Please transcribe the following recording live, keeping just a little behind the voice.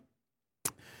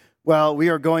Well, we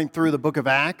are going through the book of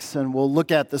Acts, and we'll look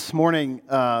at this morning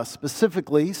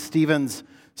specifically Stephen's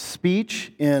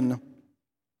speech in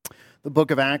the book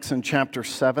of Acts in chapter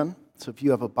 7. So if you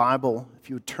have a Bible,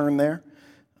 if you would turn there.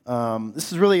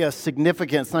 This is really a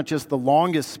significant, it's not just the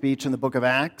longest speech in the book of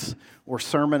Acts or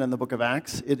sermon in the book of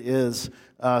Acts. It is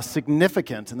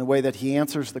significant in the way that he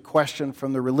answers the question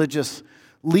from the religious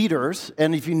leaders.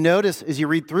 And if you notice as you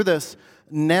read through this,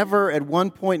 never at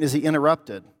one point is he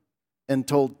interrupted and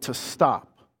told to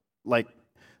stop,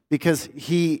 because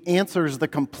he answers the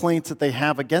complaints that they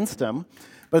have against him.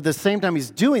 But at the same time he's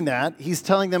doing that, he's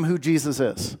telling them who Jesus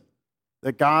is,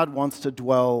 that God wants to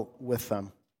dwell with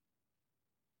them.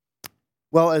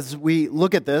 Well, as we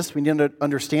look at this, we need to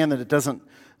understand that it doesn't.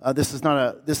 This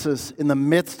is in the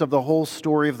midst of the whole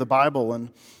story of the Bible, and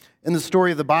in the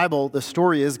story of the Bible, the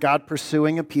story is God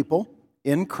pursuing a people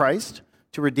in Christ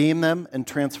to redeem them and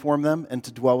transform them and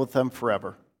to dwell with them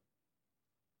forever.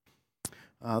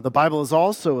 The Bible is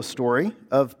also a story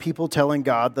of people telling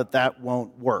God that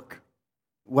won't work,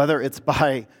 whether it's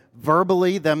by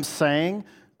verbally them saying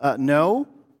no,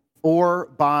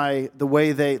 or by the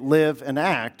way they live and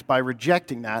act, by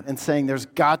rejecting that and saying there's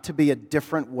got to be a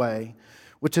different way,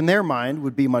 which in their mind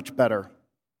would be much better.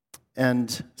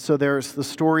 And so there's the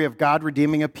story of God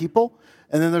redeeming a people,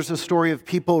 and then there's the story of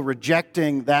people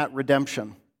rejecting that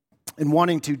redemption and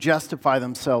wanting to justify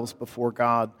themselves before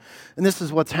God. And this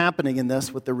is what's happening in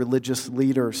this with the religious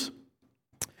leaders.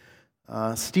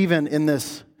 Stephen, in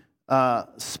this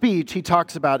speech, he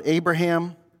talks about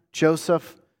Abraham,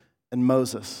 Joseph, and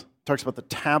Moses. He talks about the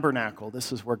tabernacle.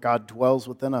 This is where God dwells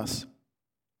within us.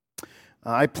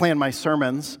 I plan my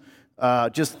sermons,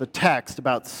 just the text,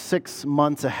 about 6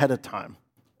 months ahead of time.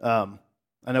 I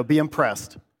know, be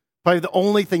impressed. Probably the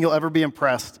only thing you'll ever be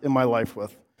impressed in my life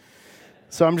with.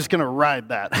 So I'm just going to ride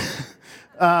that.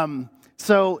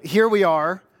 So here we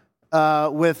are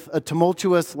with a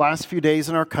tumultuous last few days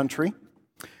in our country.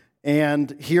 And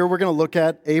here we're going to look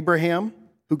at Abraham,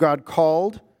 who God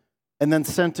called and then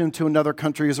sent him to another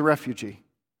country as a refugee.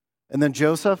 And then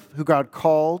Joseph, who God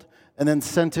called and then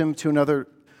sent him to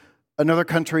another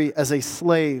country as a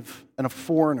slave and a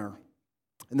foreigner.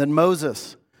 And then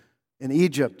Moses in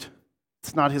Egypt.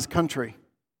 It's not his country.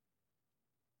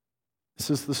 This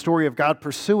is the story of God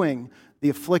pursuing the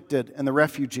afflicted and the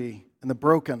refugee and the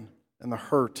broken and the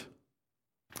hurt.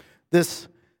 This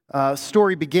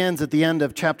story begins at the end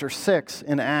of chapter 6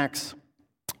 in Acts.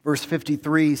 Verse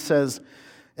 53 says,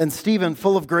 "And Stephen,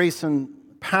 full of grace and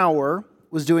power,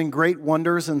 was doing great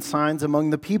wonders and signs among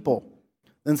the people.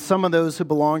 Then some of those who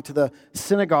belonged to the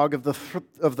synagogue of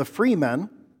the freemen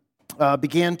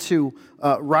began to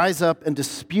rise up and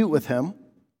dispute with him.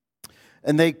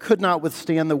 And they could not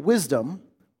withstand the wisdom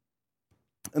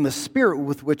and the spirit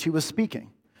with which he was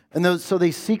speaking. And so they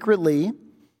secretly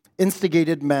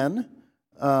instigated men,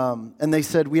 and they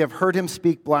said, 'We have heard him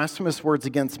speak blasphemous words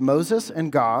against Moses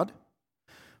and God.'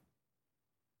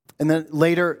 And then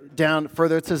later down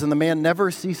further it says, 'And the man never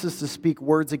ceases to speak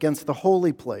words against the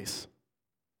holy place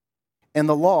and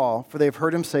the law, for they have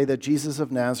heard him say that Jesus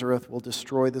of Nazareth will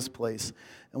destroy this place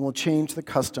and will change the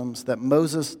customs that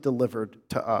Moses delivered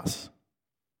to us.'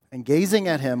 And gazing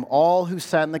at him, all who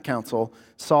sat in the council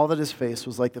saw that his face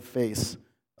was like the face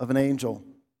of an angel."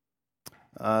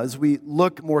 As we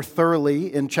look more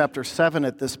thoroughly in chapter 7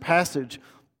 at this passage,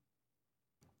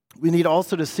 we need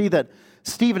also to see that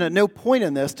Stephen, at no point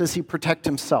in this does he protect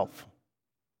himself.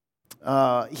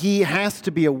 He has to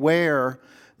be aware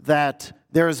that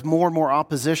there is more and more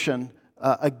opposition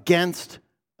against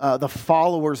the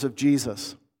followers of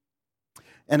Jesus.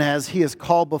 And as he is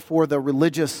called before the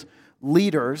religious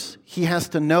leaders, he has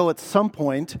to know at some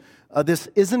point this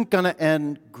isn't going to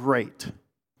end great.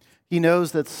 He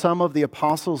knows that some of the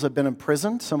apostles have been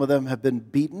imprisoned, some of them have been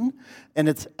beaten, and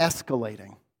it's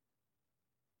escalating.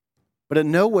 But at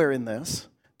nowhere in this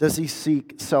does he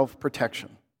seek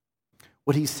self-protection.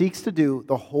 What he seeks to do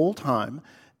the whole time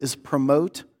is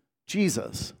promote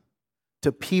Jesus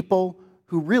to people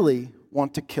who really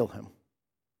want to kill him.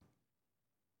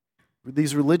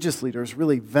 These religious leaders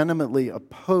really vehemently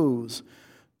oppose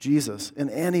Jesus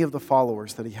and any of the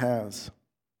followers that he has.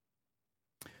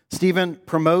 Stephen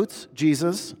promotes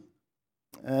Jesus,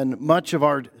 and much of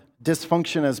our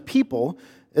dysfunction as people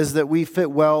is that we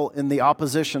fit well in the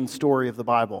opposition story of the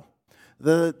Bible.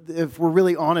 If we're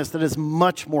really honest, that is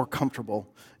much more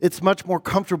comfortable. It's much more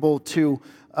comfortable to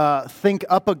think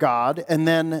up a God and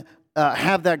then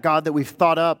have that God that we've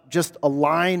thought up just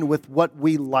align with what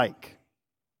we like.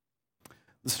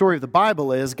 The story of the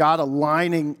Bible is God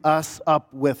aligning us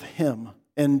up with him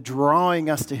and drawing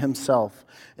us to himself.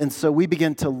 And so we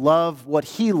begin to love what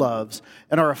he loves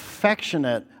and are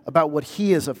affectionate about what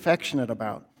he is affectionate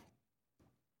about.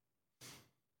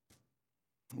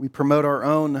 We promote our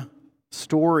own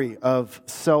story of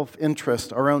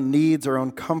self-interest, our own needs, our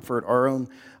own comfort, our own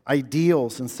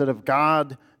ideals, instead of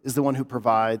God is the one who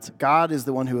provides. God is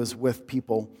the one who is with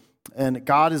people. And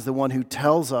God is the one who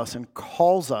tells us and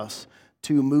calls us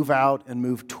to move out and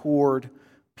move toward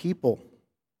people.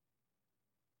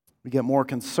 We get more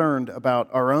concerned about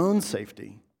our own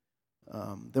safety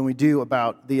than we do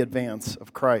about the advance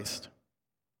of Christ.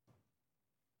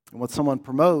 And what someone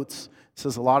promotes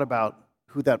says a lot about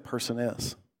who that person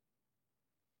is.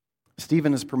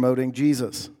 Stephen is promoting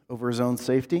Jesus over his own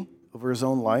safety, over his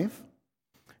own life,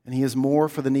 and he is more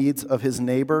for the needs of his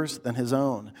neighbors than his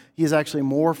own. He is actually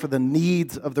more for the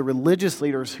needs of the religious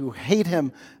leaders who hate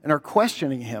him and are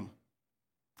questioning him.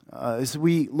 As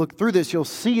we look through this, you'll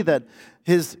see that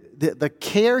the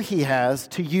care he has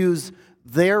to use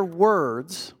their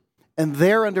words and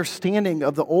their understanding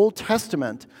of the Old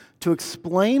Testament to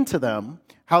explain to them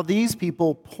how these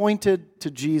people pointed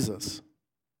to Jesus.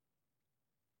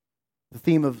 The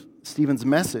theme of Stephen's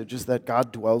message is that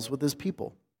God dwells with his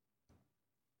people.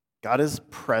 God is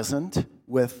present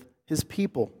with his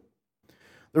people.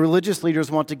 The religious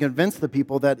leaders want to convince the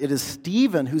people that it is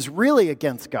Stephen who's really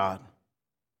against God.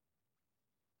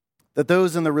 That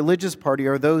those in the religious party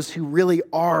are those who really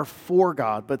are for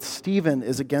God, but Stephen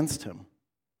is against him.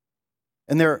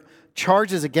 And their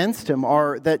charges against him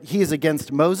are that he is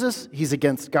against Moses, he's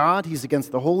against God, he's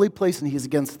against the holy place, and he's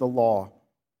against the law.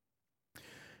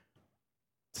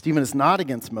 Stephen is not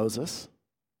against Moses.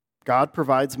 God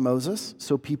provides Moses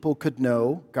so people could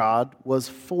know God was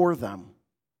for them.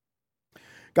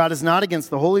 God is not against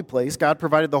the holy place. God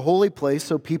provided the holy place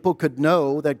so people could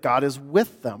know that God is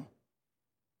with them.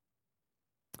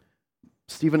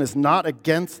 Stephen is not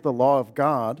against the law of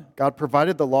God. God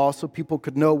provided the law so people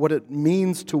could know what it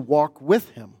means to walk with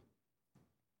him.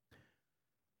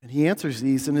 And he answers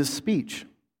these in his speech.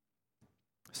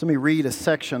 So let me read a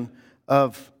section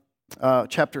of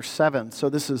chapter 7. So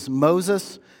this is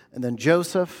Moses and then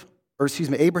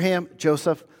Abraham,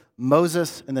 Joseph,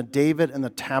 Moses, and then David and the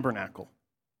tabernacle.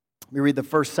 Let me read the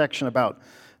first section about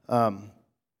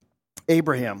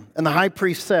Abraham. And the high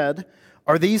priest said,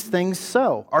 "Are these things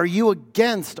so? Are you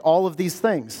against all of these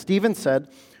things?" Stephen said,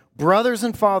 "Brothers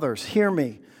and fathers, hear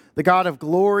me. The God of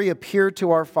glory appeared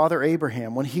to our father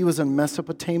Abraham when he was in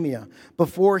Mesopotamia,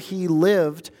 before he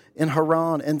lived in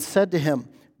Haran, and said to him,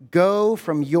 'Go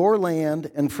from your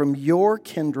land and from your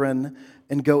kindred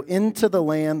and go into the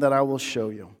land that I will show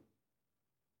you.'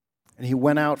 And he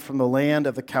went out from the land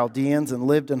of the Chaldeans and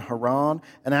lived in Haran.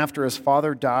 And after his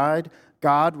father died,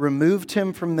 God removed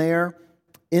him from there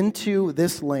into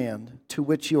this land to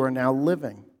which you are now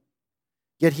living.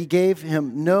 Yet he gave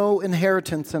him no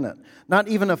inheritance in it, not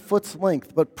even a foot's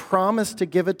length, but promised to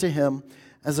give it to him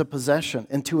as a possession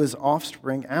and to his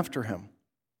offspring after him.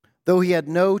 Though he had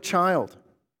no child,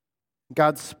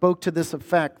 God spoke to this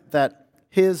effect, that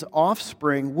his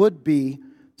offspring would be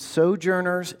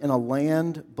sojourners in a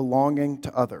land belonging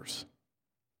to others,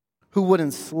 who would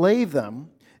enslave them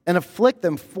and afflict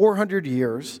them 400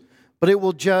 years, but I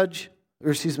will judge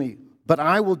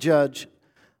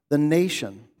the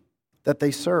nation that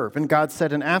they serve. And God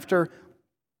said, and after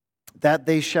that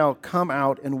they shall come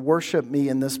out and worship me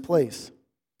in this place.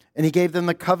 And he gave them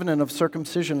the covenant of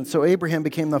circumcision. And so Abraham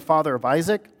became the father of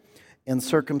Isaac and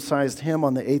circumcised him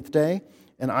on the 8th day.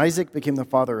 And Isaac became the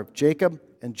father of Jacob,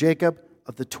 and Jacob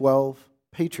of the 12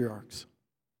 patriarchs.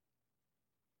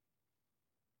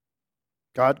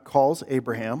 God calls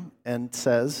Abraham and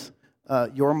says,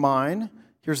 you're mine.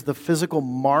 Here's the physical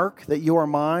mark that you are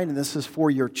mine, and this is for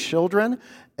your children.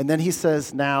 And then he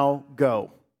says, now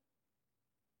go.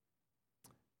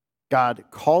 God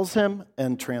calls him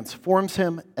and transforms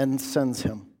him and sends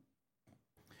him.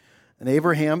 And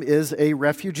Abraham is a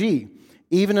refugee.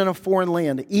 Even in a foreign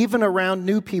land, even around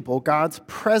new people, God's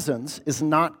presence is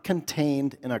not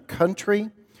contained in a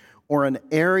country or an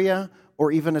area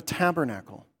or even a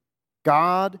tabernacle.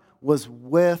 God was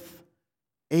with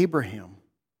Abraham.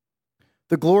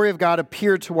 The glory of God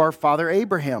appeared to our father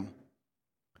Abraham.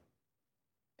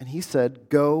 And he said,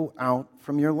 go out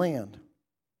from your land.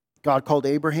 God called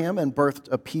Abraham and birthed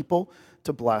a people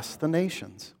to bless the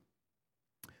nations.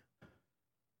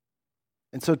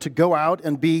 And so to go out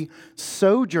and be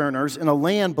sojourners in a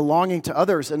land belonging to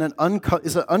others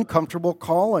is an uncomfortable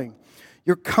calling.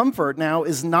 Your comfort now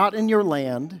is not in your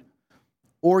land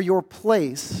or your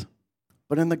place,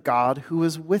 but in the God who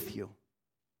is with you.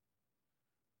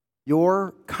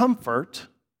 Your comfort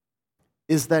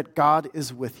is that God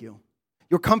is with you.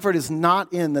 Your comfort is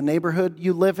not in the neighborhood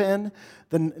you live in,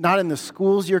 not in the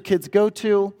schools your kids go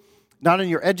to, not in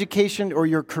your education or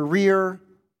your career.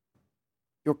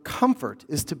 Your comfort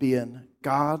is to be in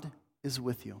God is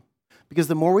with you. Because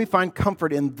the more we find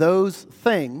comfort in those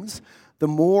things, the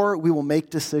more we will make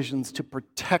decisions to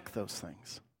protect those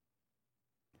things.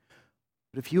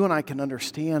 But if you and I can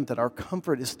understand that our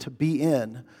comfort is to be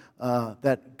in,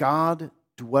 that God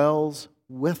dwells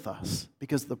with us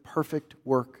because of the perfect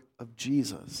work of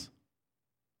Jesus,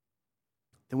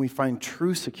 then we find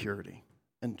true security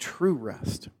and true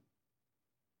rest.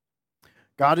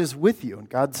 God is with you and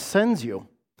God sends you.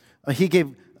 He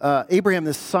gave Abraham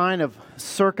this sign of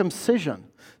circumcision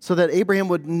so that Abraham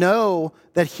would know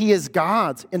that he is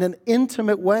God's in an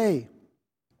intimate way.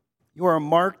 You are a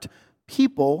marked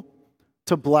people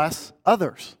to bless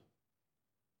others.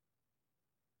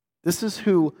 This is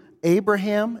who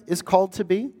Abraham is called to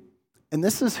be, and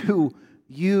this is who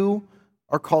you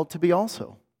are called to be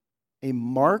also. A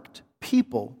marked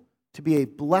people to be a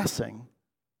blessing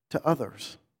to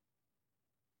others.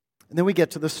 And then we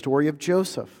get to the story of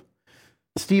Joseph.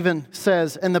 Stephen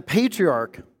says, and the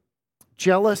patriarch,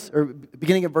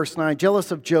 beginning at verse 9,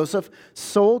 jealous of Joseph,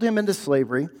 sold him into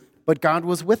slavery, but God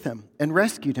was with him and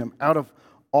rescued him out of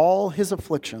all his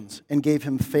afflictions and gave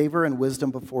him favor and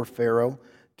wisdom before Pharaoh,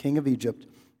 king of Egypt,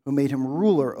 who made him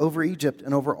ruler over Egypt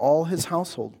and over all his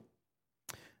household.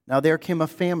 Now there came a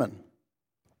famine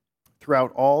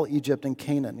throughout all Egypt and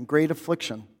Canaan, and great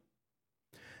affliction.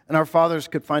 And our fathers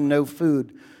could find no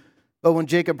food. But when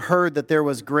Jacob heard that there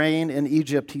was grain in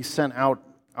Egypt, he sent out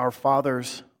our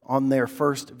fathers on their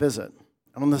first visit.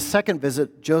 And on the second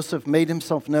visit, Joseph made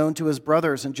himself known to his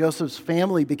brothers, and Joseph's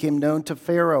family became known to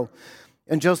Pharaoh.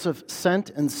 And Joseph sent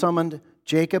and summoned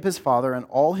Jacob his father and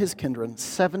all his kindred,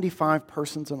 75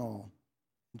 persons in all.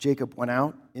 Jacob went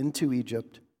out into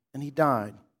Egypt, and he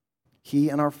died, he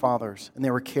and our fathers, and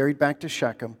they were carried back to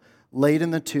Shechem, laid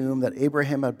in the tomb that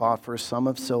Abraham had bought for a sum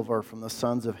of silver from the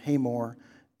sons of Hamor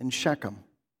in Shechem.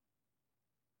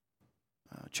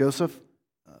 Joseph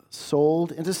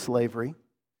sold into slavery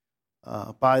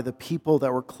by the people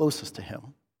that were closest to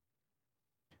him.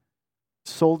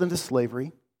 Sold into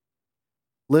slavery,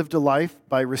 lived a life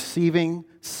by receiving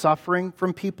suffering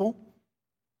from people,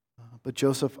 but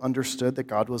Joseph understood that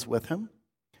God was with him.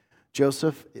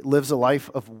 Joseph lives a life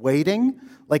of waiting,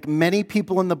 like many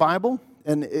people in the Bible.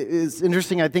 And it's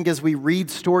interesting, I think, as we read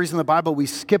stories in the Bible, we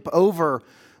skip over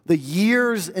the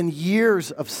years and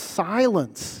years of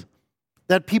silence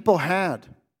that people had,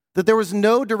 that there was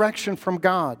no direction from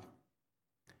God.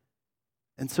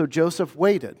 And so Joseph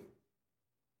waited.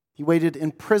 He waited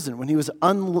in prison when he was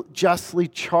unjustly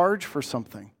charged for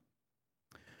something.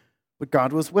 But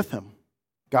God was with him.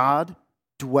 God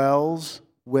dwells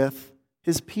with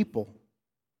his people.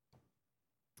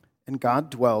 And God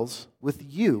dwells with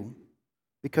you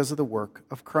because of the work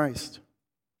of Christ.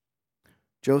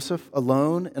 Joseph,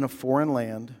 alone in a foreign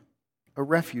land, a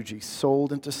refugee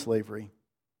sold into slavery,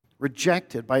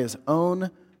 rejected by his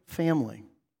own family.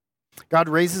 God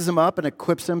raises him up and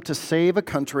equips him to save the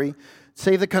country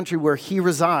where he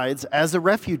resides as a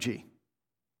refugee.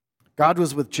 God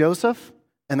was with Joseph,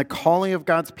 and the calling of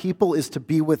God's people is to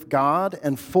be with God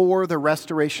and for the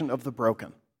restoration of the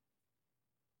broken.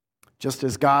 Just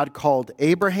as God called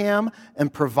Abraham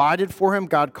and provided for him,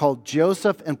 God called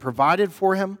Joseph and provided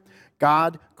for him,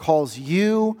 God calls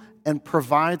you and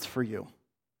provides for you.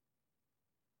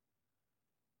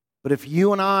 But if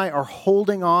you and I are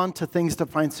holding on to things to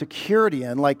find security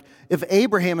in, like if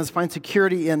Abraham is find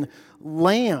security in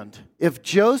land, if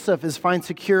Joseph is find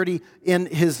security in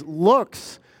his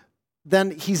looks,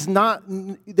 then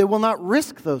they will not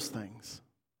risk those things.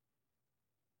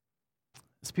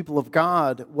 As people of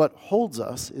God, what holds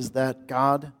us is that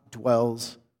God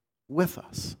dwells with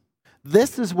us.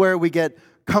 This is where we get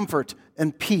comfort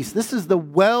and peace. This is the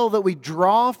well that we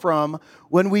draw from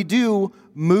when we do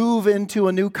move into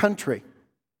a new country.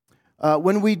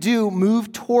 When we do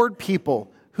move toward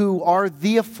people who are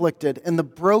the afflicted and the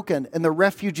broken and the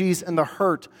refugees and the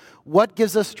hurt. What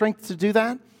gives us strength to do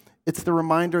that? It's the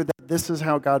reminder that this is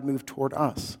how God moved toward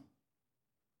us.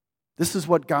 This is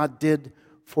what God did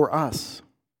for us.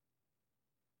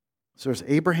 So there's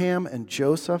Abraham and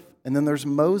Joseph, and then there's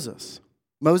Moses.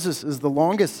 Moses is the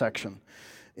longest section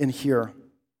in here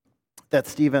that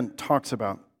Stephen talks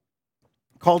about.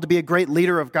 Called to be a great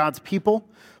leader of God's people,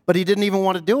 but he didn't even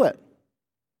want to do it.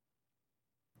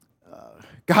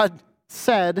 God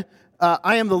said,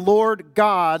 I am the Lord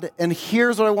God, and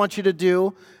here's what I want you to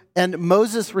do. And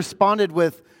Moses responded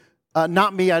with,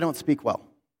 not me, I don't speak well.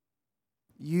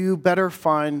 You better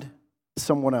find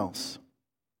someone else.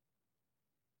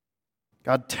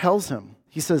 God tells him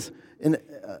He says in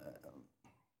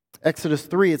Exodus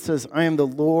 3, it says, I am the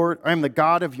Lord, I am the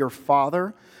God of your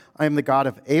father. I am the God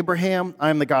of Abraham. I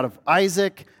am the God of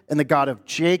Isaac and the God of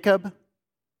Jacob.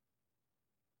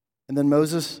 And then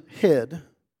Moses hid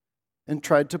and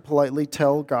tried to politely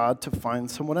tell God to find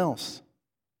someone else.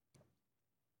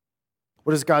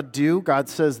 What does God do? God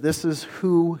says, this is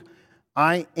who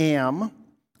I am.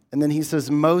 And then he says,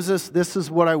 Moses, this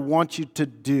is what I want you to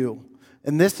do.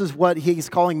 And this is what he's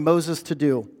calling Moses to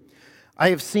do. I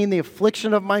have seen the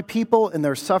affliction of my people and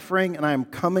their suffering, and I am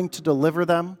coming to deliver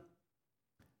them.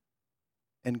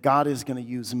 And God is going to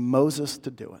use Moses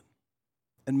to do it.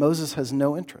 And Moses has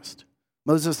no interest.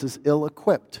 Moses is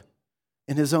ill-equipped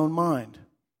in his own mind.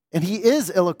 And he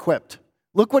is ill-equipped.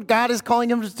 Look what God is calling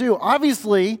him to do.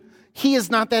 Obviously, he is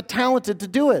not that talented to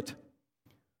do it.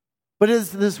 But it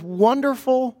is this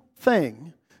wonderful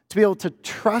thing to be able to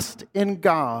trust in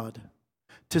God,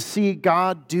 to see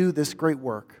God do this great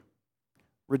work,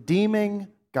 redeeming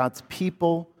God's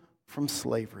people from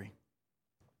slavery.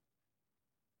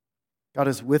 God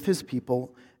is with his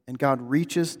people, and God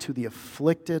reaches to the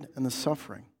afflicted and the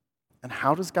suffering. And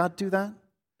how does God do that?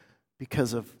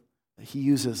 Because he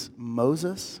uses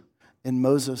Moses and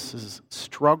Moses'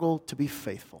 struggle to be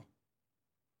faithful.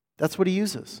 That's what he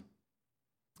uses.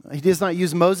 He does not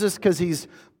use Moses because he's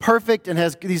perfect and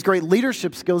has these great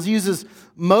leadership skills. He uses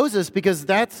Moses because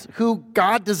that's who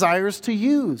God desires to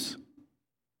use.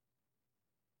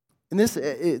 And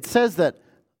it says that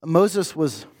Moses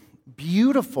was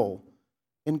beautiful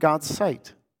in God's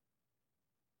sight.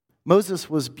 Moses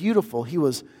was beautiful. He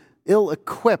was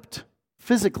ill-equipped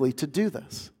physically to do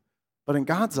this. But in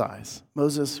God's eyes,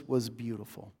 Moses was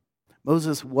beautiful.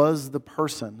 Moses was the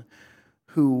person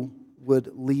who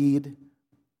would lead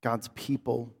God's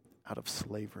people out of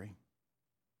slavery.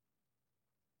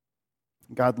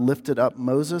 God lifted up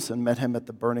Moses and met him at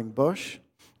the burning bush.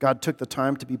 God took the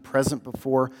time to be present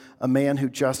before a man who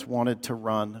just wanted to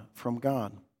run from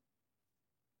God.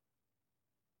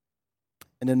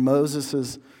 And in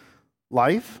Moses'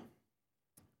 life,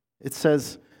 it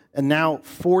says, and now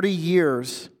 40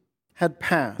 years had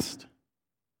passed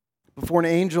before an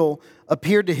angel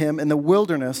appeared to him in the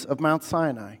wilderness of Mount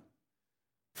Sinai.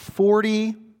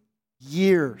 40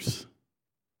 years.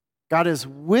 God is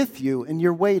with you in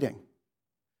your waiting.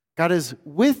 God is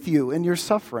with you in your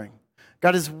suffering.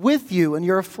 God is with you in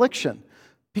your affliction.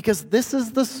 Because this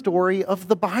is the story of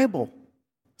the Bible.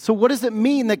 So what does it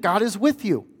mean that God is with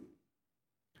you?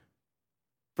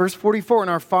 Verse 44, and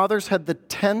our fathers had the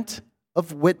tent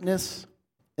of witness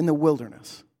in the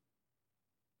wilderness.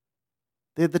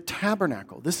 They had the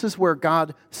tabernacle. This is where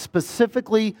God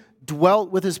specifically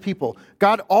dwelt with his people.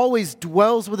 God always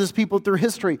dwells with his people through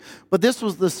history, but this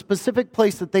was the specific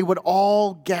place that they would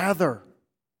all gather.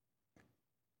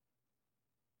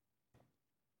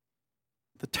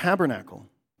 The tabernacle,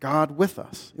 God with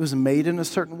us. It was made in a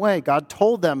certain way. God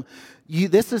told them,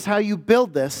 this is how you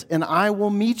build this, and I will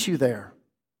meet you there.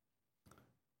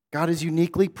 God is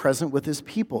uniquely present with his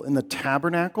people in the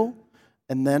tabernacle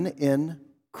and then in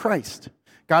Christ.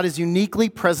 God is uniquely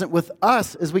present with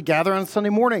us as we gather on Sunday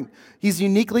morning. He's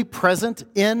uniquely present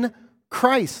in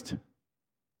Christ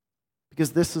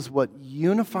because this is what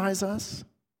unifies us.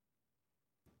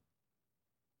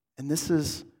 And this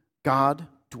is God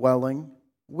dwelling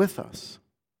with us.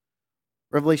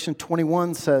 Revelation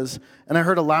 21 says, and I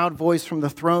heard a loud voice from the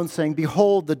throne saying,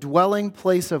 behold, the dwelling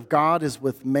place of God is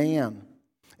with man.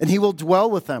 And he will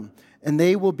dwell with them, and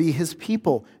they will be his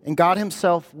people. And God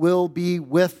himself will be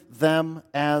with them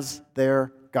as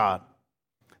their God.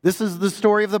 This is the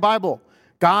story of the Bible.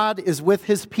 God is with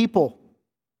his people.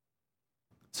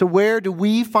 So where do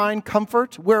we find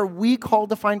comfort? Where are we called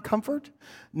to find comfort?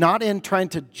 Not in trying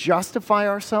to justify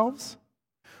ourselves.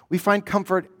 We find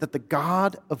comfort that the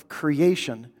God of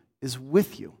creation is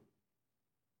with you.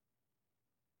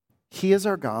 He is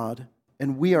our God,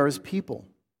 and we are his people.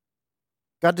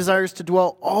 God desires to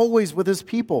dwell always with his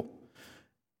people.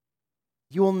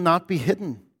 You will not be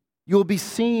hidden. You will be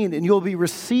seen and you will be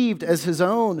received as his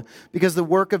own because the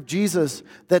work of Jesus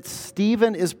that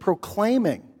Stephen is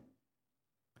proclaiming.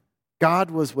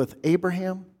 God was with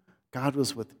Abraham. God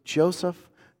was with Joseph.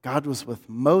 God was with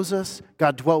Moses.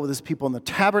 God dwelt with his people in the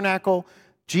tabernacle.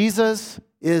 Jesus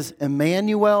is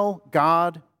Emmanuel,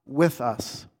 God with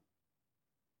us.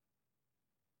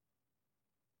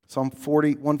 Psalm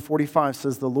 145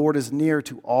 says, the Lord is near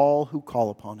to all who call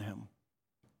upon him.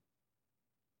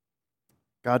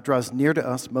 God draws near to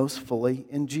us most fully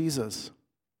in Jesus.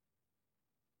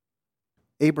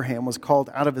 Abraham was called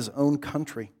out of his own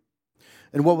country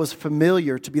and what was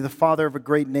familiar to be the father of a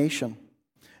great nation.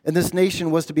 And this nation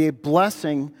was to be a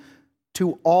blessing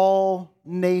to all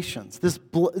nations.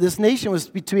 This nation was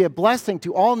to be a blessing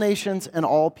to all nations and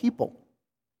all people.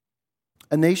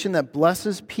 A nation that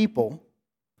blesses people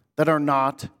that are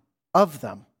not of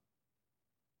them.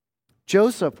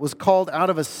 Joseph was called out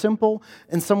of a simple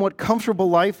and somewhat comfortable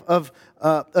life of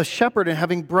a shepherd and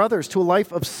having brothers to a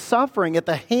life of suffering at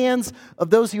the hands of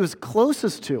those he was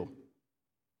closest to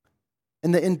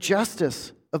and the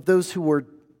injustice of those who were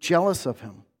jealous of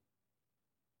him.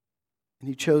 And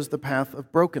he chose the path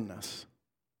of brokenness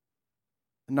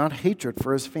and not hatred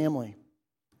for his family.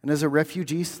 And as a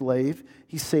refugee slave,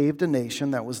 he saved a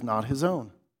nation that was not his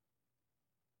own.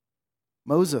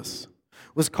 Moses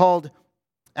was called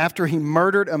after he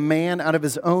murdered a man out of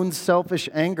his own selfish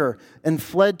anger and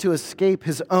fled to escape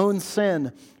his own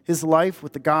sin. His life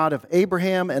with the God of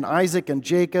Abraham and Isaac and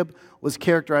Jacob was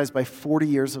characterized by 40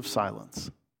 years of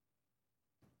silence.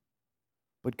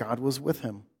 But God was with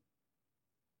him.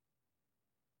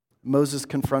 Moses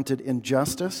confronted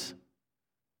injustice,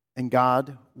 and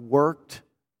God worked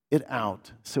it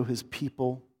out so his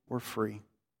people were free.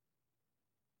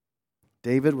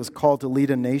 David was called to lead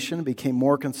a nation, became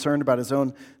more concerned about his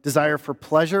own desire for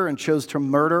pleasure, and chose to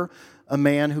murder a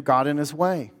man who got in his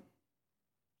way.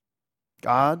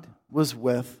 God was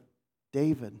with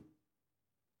David.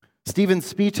 Stephen's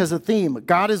speech has a theme.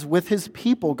 God is with his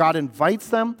people. God invites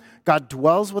them. God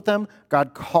dwells with them.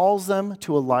 God calls them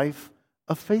to a life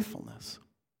of faithfulness.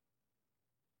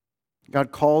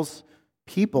 God calls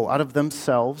people out of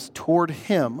themselves toward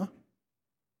him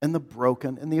and the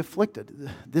broken and the afflicted.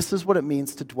 This is what it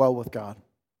means to dwell with God.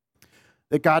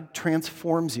 That God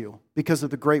transforms you because of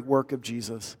the great work of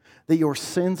Jesus. That your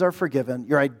sins are forgiven.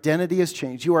 Your identity is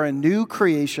changed. You are a new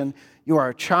creation. You are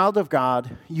a child of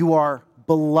God. You are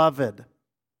beloved.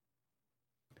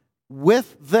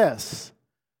 With this,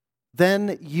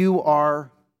 then you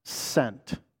are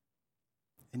sent.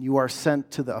 And you are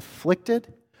sent to the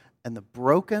afflicted and the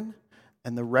broken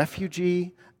and the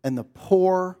refugee and the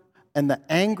poor and the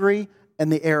angry and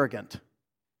the arrogant.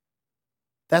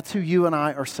 That's who you and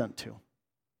I are sent to.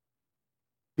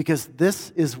 Because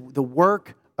this is the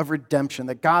work of redemption,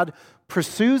 that God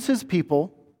pursues his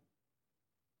people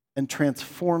and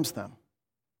transforms them.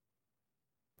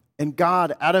 And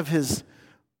God, out of his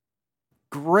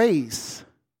grace,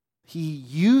 he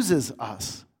uses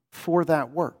us for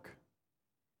that work.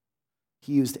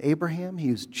 He used Abraham, he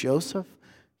used Joseph,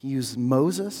 he used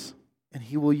Moses, and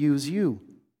he will use you.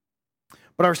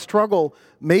 But our struggle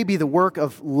may be the work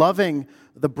of loving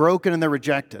the broken and the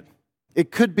rejected.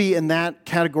 It could be in that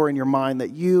category in your mind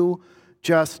that you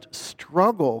just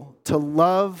struggle to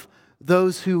love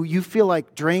those who you feel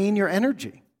like drain your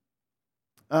energy.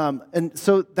 And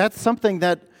so that's something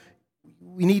that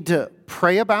we need to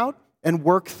pray about and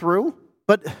work through.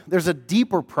 But there's a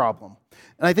deeper problem.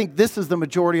 And I think this is the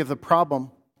majority of the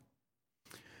problem,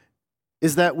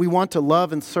 is that we want to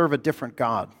love and serve a different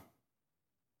God.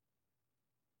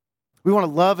 We want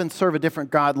to love and serve a different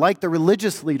God like the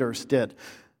religious leaders did.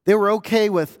 They were okay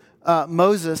with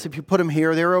Moses if you put him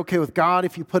here. They were okay with God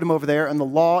if you put him over there, and the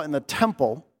law and the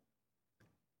temple.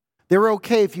 They were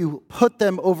okay if you put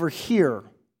them over here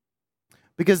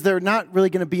because they're not really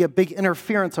going to be a big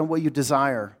interference on what you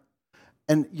desire.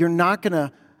 And you're not going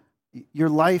to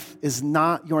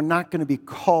be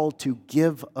called to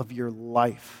give of your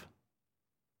life.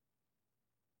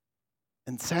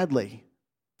 And sadly,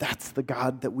 that's the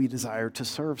God that we desire to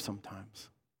serve sometimes,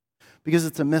 because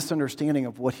it's a misunderstanding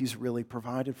of what he's really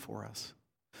provided for us.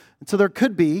 And so there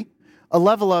could be a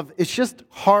level of, it's just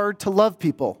hard to love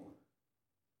people.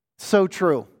 So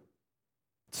true.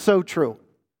 So true.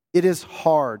 It is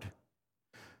hard.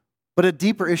 But a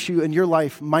deeper issue in your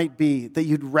life might be that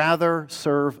you'd rather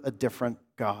serve a different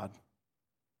God.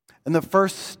 And the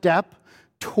first step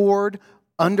toward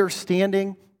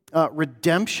understanding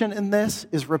redemption in this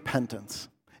is repentance.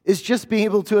 Is just being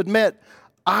able to admit,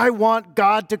 I want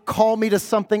God to call me to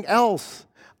something else.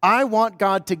 I want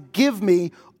God to give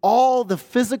me all the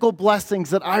physical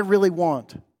blessings that I really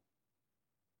want.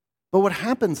 But what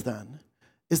happens then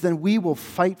is then we will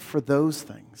fight for those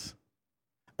things.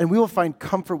 And we will find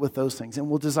comfort with those things. And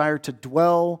we'll desire to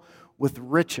dwell with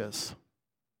riches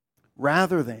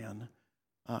rather than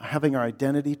having our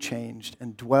identity changed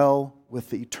and dwell with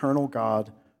the eternal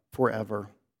God forever.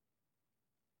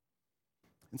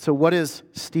 And so how does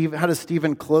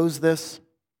Stephen close this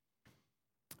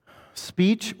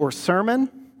speech or sermon?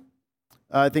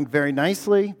 I think very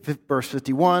nicely. Verse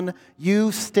 51,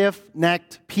 you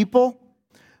stiff-necked people,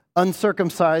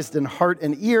 uncircumcised in heart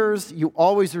and ears, you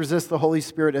always resist the Holy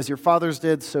Spirit as your fathers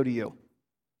did, so do you.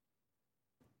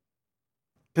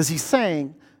 Because he's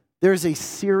saying there's a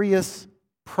serious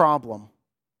problem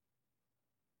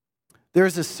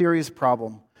There's a serious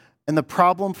problem. And the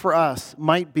problem for us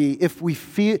might be if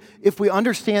we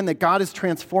understand that God is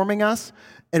transforming us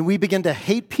and we begin to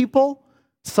hate people,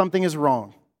 something is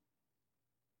wrong.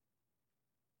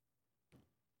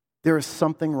 There is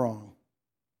something wrong.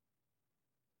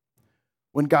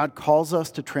 When God calls us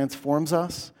to transform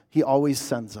us, he always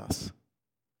sends us.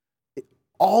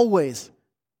 Always.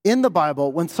 In the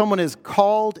Bible, when someone is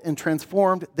called and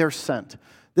transformed, they're sent.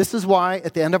 This is why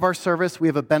at the end of our service, we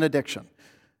have a benediction.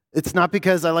 It's not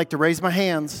because I like to raise my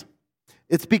hands.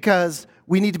 It's because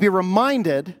we need to be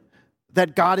reminded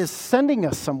that God is sending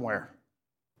us somewhere.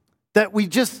 That we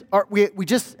just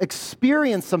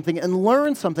experienced something and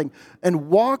learned something and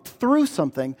walked through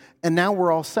something, and now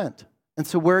we're all sent. And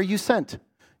so where are you sent?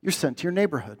 You're sent to your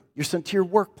neighborhood. You're sent to your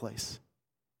workplace.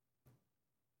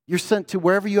 You're sent to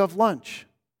wherever you have lunch.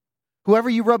 Whoever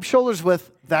you rub shoulders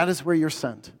with, that is where you're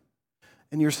sent.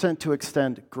 And you're sent to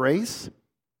extend grace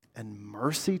and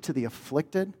mercy to the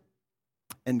afflicted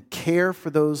and care for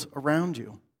those around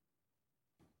you.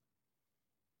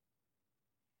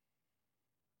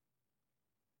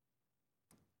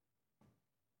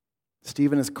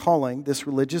 Stephen is calling this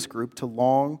religious group to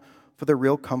long for the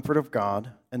real comfort of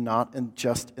God and not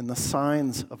just in the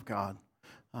signs of God.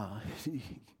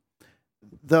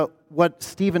 What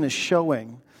Stephen is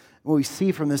showing, what we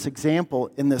see from this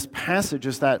example in this passage,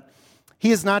 is that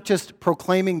he is not just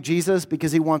proclaiming Jesus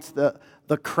because he wants the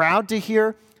crowd to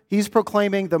hear. He's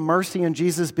proclaiming the mercy in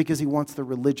Jesus because he wants the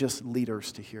religious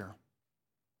leaders to hear.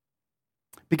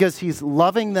 Because he's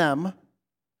loving them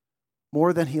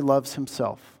more than he loves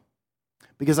himself.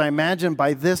 Because I imagine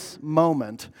by this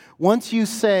moment, once you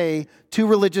say to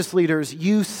religious leaders,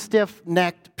 you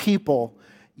stiff-necked people,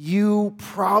 you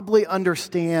probably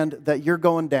understand that you're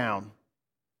going down.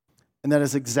 And that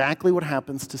is exactly what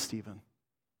happens to Stephen.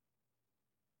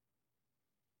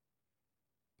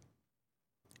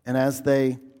 And as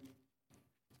they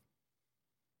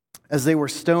were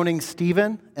stoning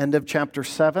Stephen, end of chapter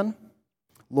 7,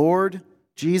 Lord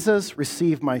Jesus,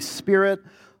 receive my spirit.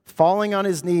 Falling on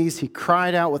his knees, he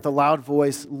cried out with a loud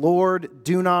voice, Lord,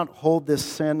 do not hold this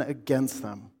sin against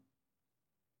them.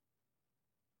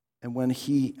 And when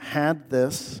he had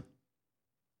this,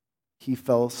 he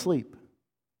fell asleep.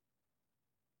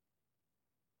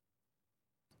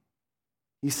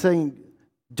 He's saying,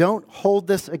 don't hold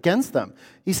this against them.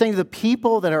 He's saying to the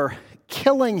people that are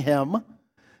killing him,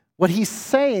 what he's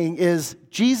saying is,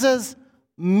 Jesus,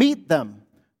 meet them,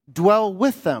 dwell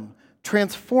with them,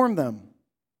 transform them.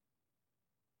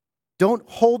 Don't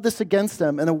hold this against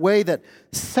them in a way that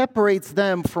separates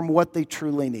them from what they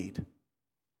truly need.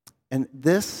 And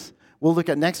this, we'll look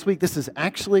at next week, this is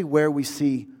actually where we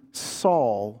see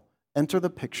Saul enter the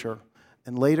picture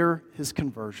and later his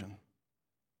conversion.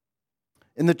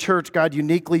 In the church, God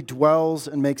uniquely dwells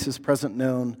and makes his presence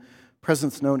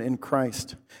known in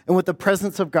Christ. And with the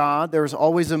presence of God, there is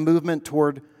always a movement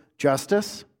toward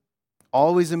justice,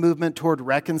 always a movement toward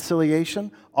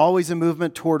reconciliation, always a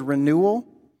movement toward renewal.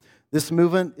 This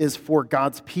movement is for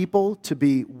God's people to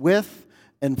be with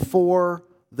and for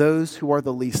those who are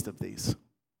the least of these.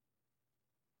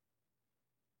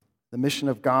 The mission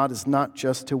of God is not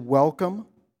just to welcome,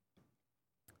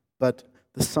 but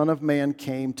the Son of Man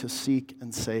came to seek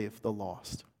and save the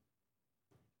lost.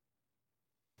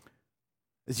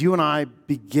 As you and I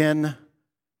begin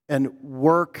and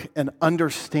work and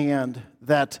understand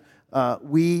that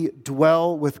we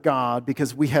dwell with God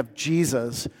because we have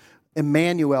Jesus,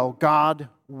 Emmanuel, God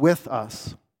with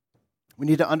us. We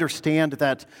need to understand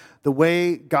that the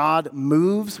way God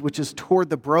moves, which is toward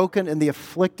the broken and the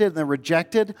afflicted and the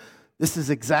rejected, this is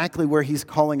exactly where he's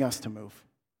calling us to move.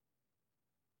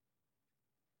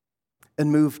 And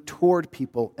move toward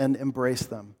people and embrace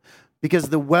them. Because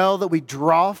the well that we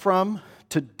draw from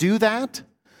to do that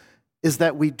is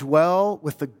that we dwell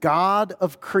with the God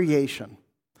of creation.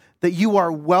 That you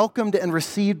are welcomed and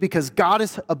received because God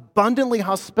is abundantly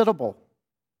hospitable.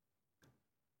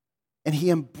 And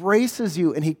he embraces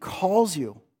you and he calls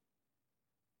you.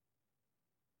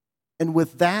 And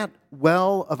with that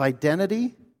well of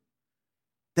identity,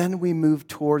 then we move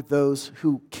toward those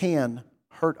who can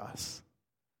hurt us.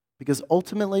 Because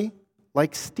ultimately,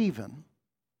 like Stephen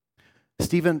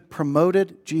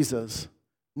promoted Jesus,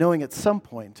 knowing at some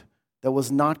point that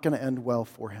was not going to end well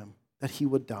for him, that he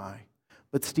would die.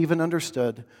 But Stephen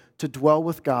understood to dwell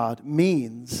with God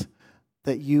means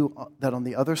that on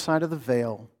the other side of the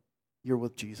veil, you're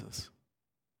with Jesus.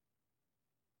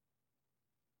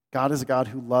 God is a God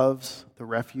who loves the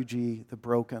refugee, the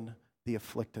broken, the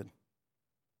afflicted.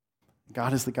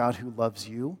 God is the God who loves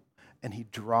you, and he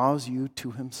draws you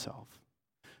to himself.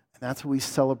 And that's what we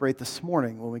celebrate this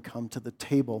morning when we come to the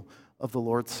table of the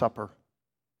Lord's Supper.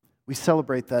 We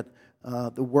celebrate that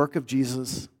the work of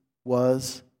Jesus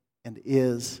was and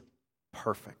is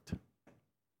perfect.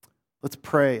 Let's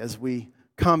pray as we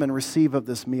come and receive of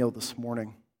this meal this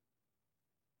morning.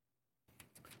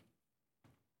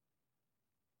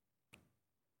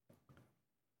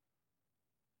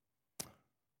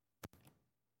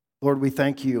 Lord, we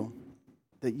thank you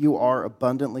that you are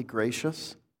abundantly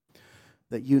gracious,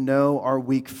 that you know our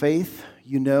weak faith,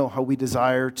 you know how we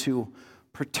desire to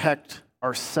protect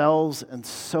ourselves and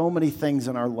so many things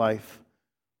in our life.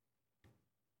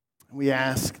 We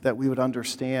ask that we would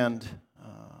understand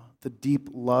the deep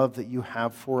love that you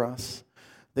have for us,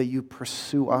 that you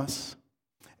pursue us,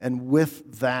 and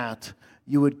with that,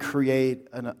 you would create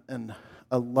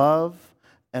a love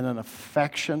and an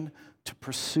affection to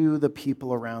pursue the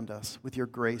people around us with your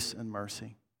grace and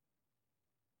mercy.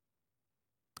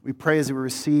 We pray as we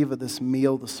receive this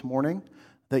meal this morning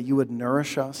that you would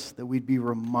nourish us, that we'd be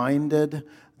reminded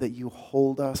that you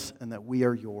hold us and that we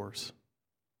are yours.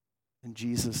 In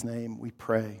Jesus' name we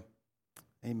pray.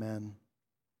 Amen.